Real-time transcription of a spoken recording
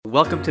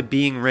Welcome to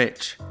Being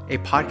Rich, a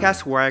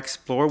podcast where I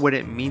explore what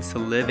it means to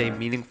live a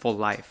meaningful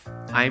life.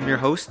 I am your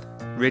host,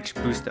 Rich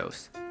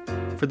Bustos.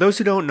 For those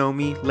who don't know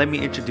me, let me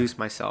introduce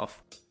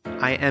myself.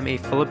 I am a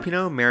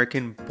Filipino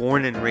American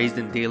born and raised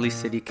in Daly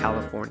City,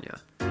 California.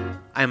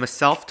 I am a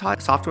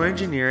self-taught software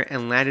engineer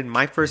and landed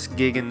my first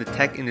gig in the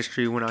tech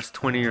industry when I was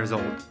 20 years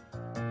old.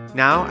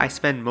 Now, I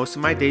spend most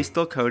of my days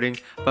still coding,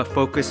 but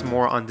focus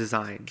more on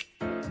design.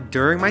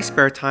 During my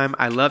spare time,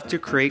 I love to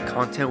create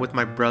content with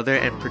my brother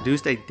and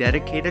produced a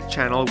dedicated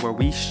channel where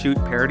we shoot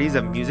parodies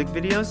of music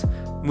videos,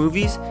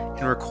 movies,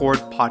 and record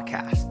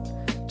podcasts.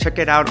 Check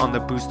it out on the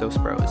Bustos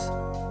Bros.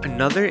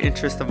 Another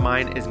interest of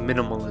mine is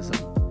minimalism.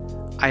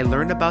 I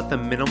learned about the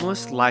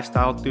minimalist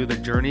lifestyle through the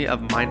journey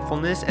of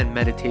mindfulness and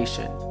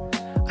meditation.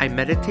 I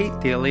meditate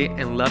daily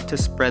and love to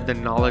spread the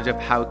knowledge of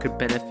how it could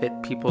benefit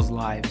people's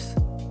lives.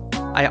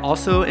 I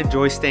also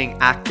enjoy staying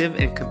active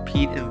and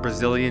compete in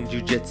Brazilian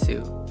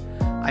Jiu-Jitsu.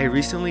 I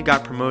recently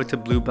got promoted to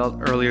blue belt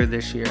earlier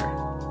this year.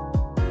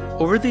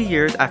 Over the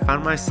years, I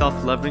found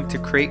myself loving to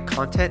create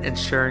content and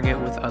sharing it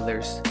with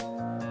others.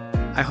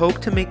 I hope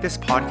to make this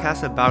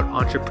podcast about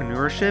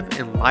entrepreneurship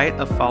in light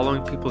of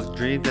following people's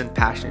dreams and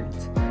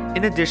passions,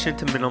 in addition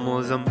to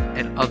minimalism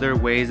and other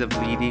ways of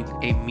leading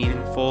a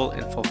meaningful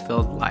and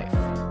fulfilled life.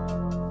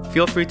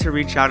 Feel free to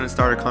reach out and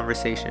start a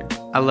conversation.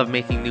 I love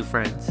making new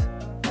friends.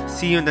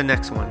 See you in the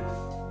next one.